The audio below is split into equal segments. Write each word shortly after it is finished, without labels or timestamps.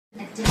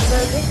So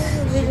this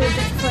is a video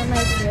just for my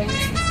friends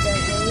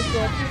that they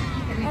get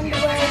and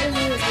why this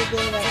is a video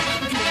like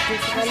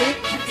basically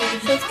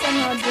just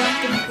not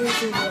drunk and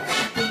crazy there.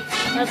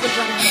 Not the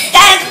drunk.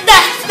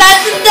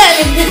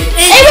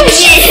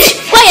 Hey,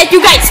 quiet,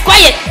 you guys,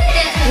 quiet.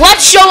 What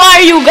show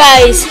are you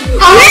guys?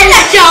 We're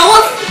the show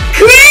of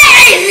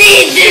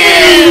Crazy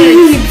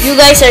Dude. You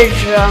guys are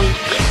drunk.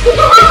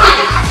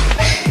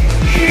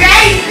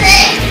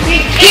 Crazy.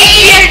 Keep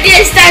your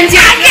distance. You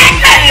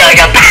can't do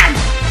the back.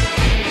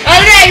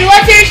 Alright,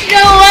 what's your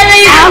show?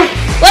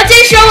 What's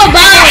your show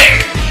about?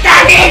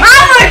 Our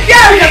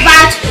show is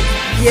about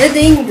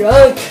Getting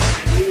drunk.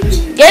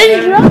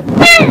 Getting drunk?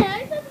 Man,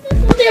 I thought this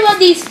was something about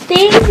these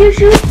things you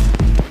shoot.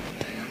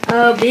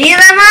 be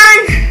the man.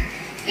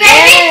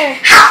 Maybe Yeah.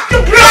 how to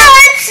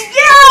bronze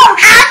you.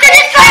 How to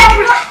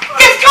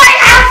destroy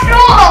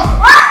Astro.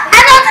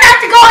 I don't have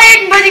to go in,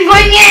 but I'm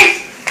going in.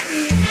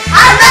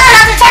 I don't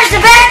have to touch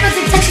the bed, but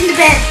I'm touching the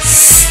bed.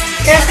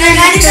 There's going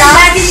to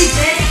be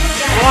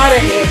I'm out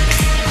of here.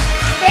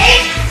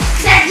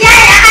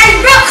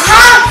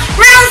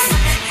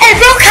 I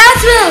broke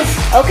house rules.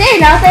 Okay,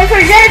 now time for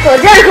Jericho.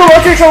 Jericho,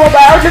 what's your show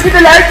about? Look at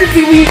the lights to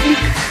see weekly.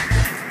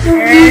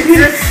 It's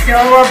a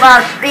show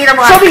about beat 'em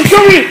up.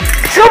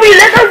 Show me,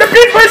 let all the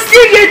people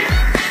sing it.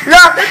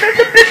 Look, Let all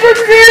the people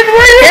sing it.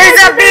 there's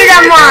a beat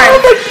 'em Oh up. my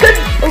god.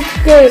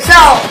 Okay, so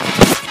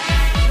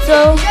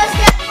Just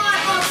get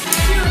marbles to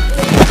shoot.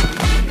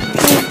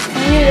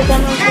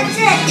 That's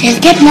it. just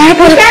get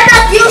marble. You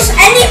cannot use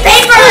any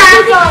paper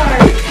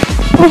wrapper.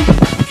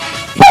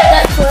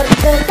 That's for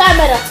the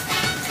camera.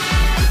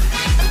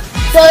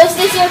 So is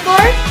this your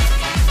core?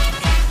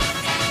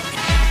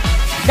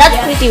 That's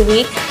pretty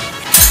weak.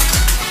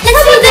 Let's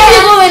How do about if you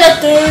that. go in a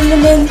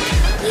tournament?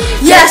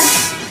 Yes.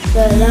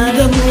 The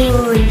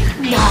moon.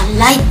 The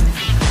light.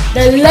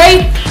 The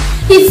light.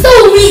 He's so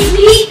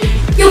weak.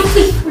 You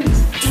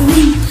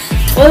doing.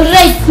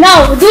 Alright,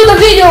 now do the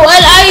video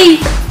while I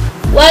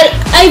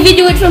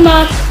video it from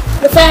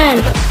the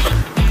fan.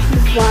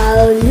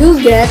 While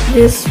you get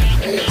this,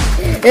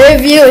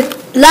 if you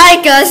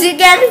like us, you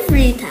get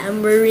free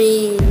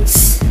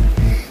tambourines.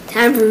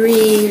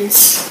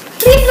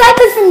 Please like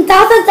us from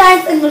 1,000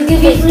 times and we'll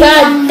give you free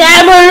God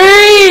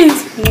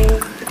tambourines!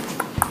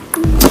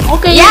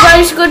 Okay, Yeah. you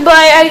guys,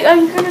 goodbye.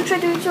 I'm gonna try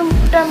to eat some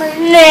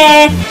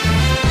tambourine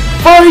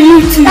for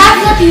YouTube.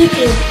 That's not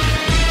YouTube.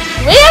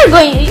 We are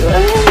going.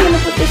 I'm gonna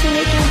put this in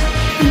YouTube.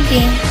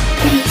 Okay.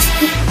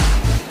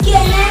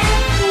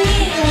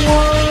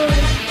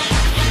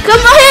 Come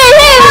on,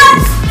 hey!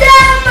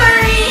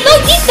 Tambourine.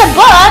 Don't eat the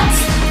butts.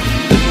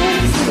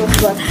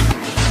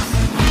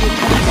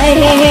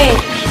 Hey!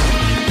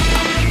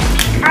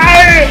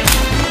 Arr!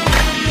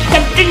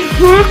 Captain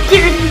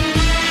Hawkins!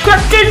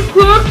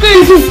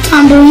 This is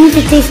tambourine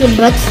to taste with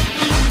butts.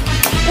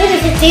 What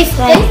does it taste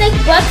like? Tastes like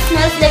butt,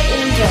 smells like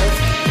angels.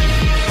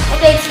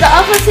 Okay, it's the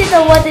opposite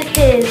of what it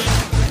is.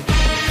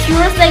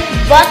 Smells like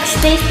butts,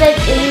 tastes like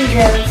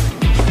angels.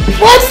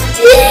 What's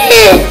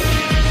this?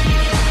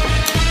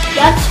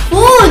 That's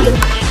food.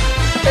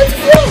 That's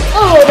cool.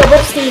 Oh, the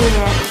butt's staying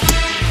there.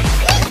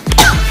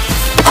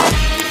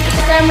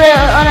 The camera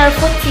on our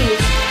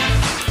footies.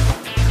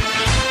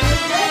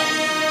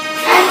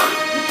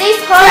 It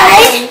tastes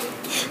horrible.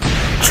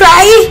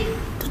 Try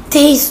to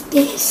taste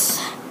this.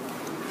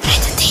 Try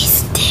to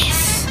taste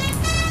this.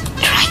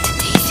 Try to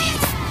taste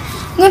it.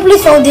 Can you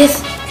please hold this?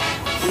 I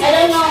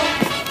don't know.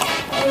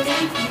 Try to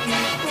taste this.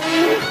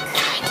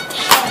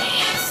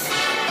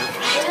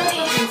 Try to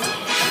taste this.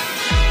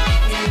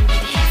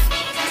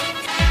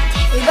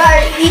 You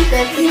gotta eat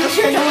it because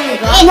you're the one who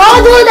got it. No,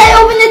 dude, I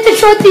opened it to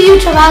show to you.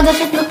 How does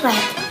it look like?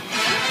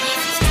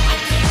 This is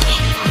what you get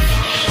for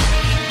free.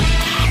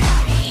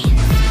 Tambourine.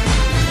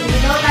 You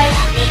don't like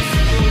this.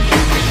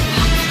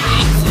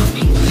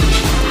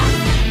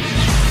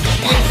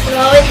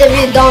 Throw it if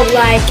you don't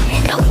like.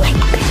 It looks like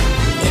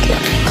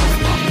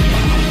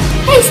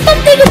Hey, stop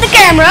taking the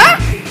camera!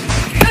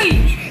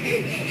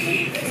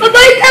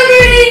 Bye-bye,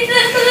 tambourine!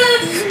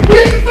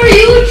 Look for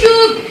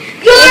YouTube!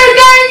 You're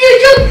on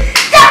YouTube!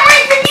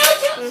 Tambourine on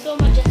YouTube! So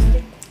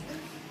majestic.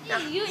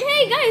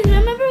 Hey guys,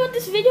 remember what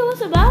this video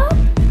was about?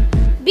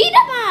 Be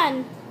the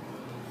man!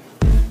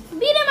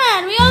 Be the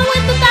man! We all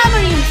went to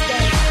Tamarind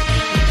instead.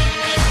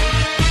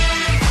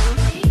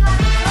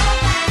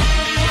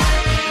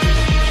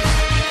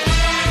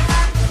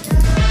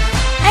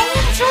 I need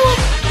to show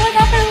what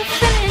happened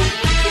finished.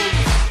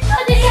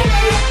 Oh, this is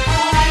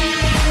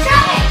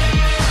show it!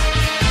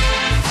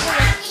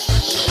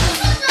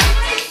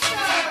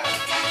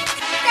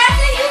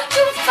 That's a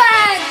YouTube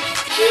fan!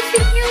 He's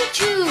in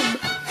YouTube!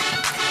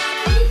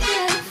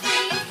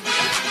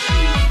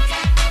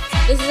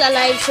 This is a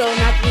live show,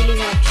 not really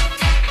much.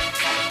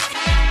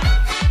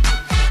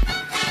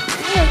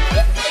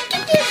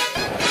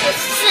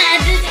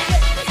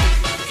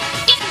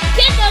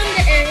 Get on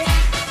the area.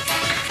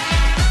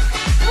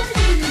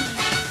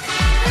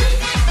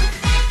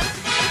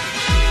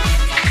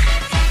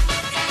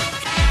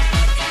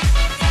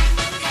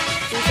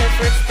 These are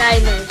first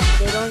timers.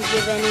 They don't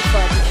give any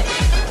fun.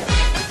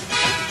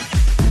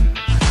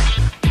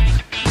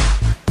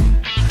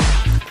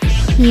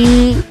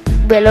 he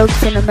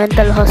belongs in a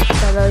mental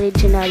hospital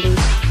originally.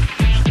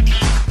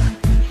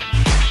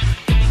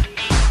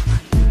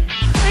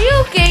 Are you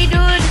okay,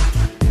 dude?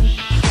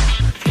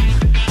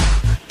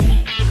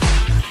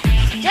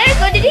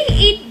 Jericho, did he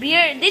eat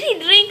beer? Did he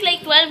drink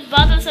like 12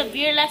 bottles of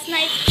beer last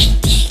night?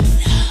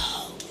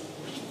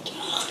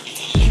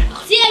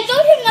 See, I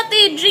told him not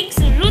to drink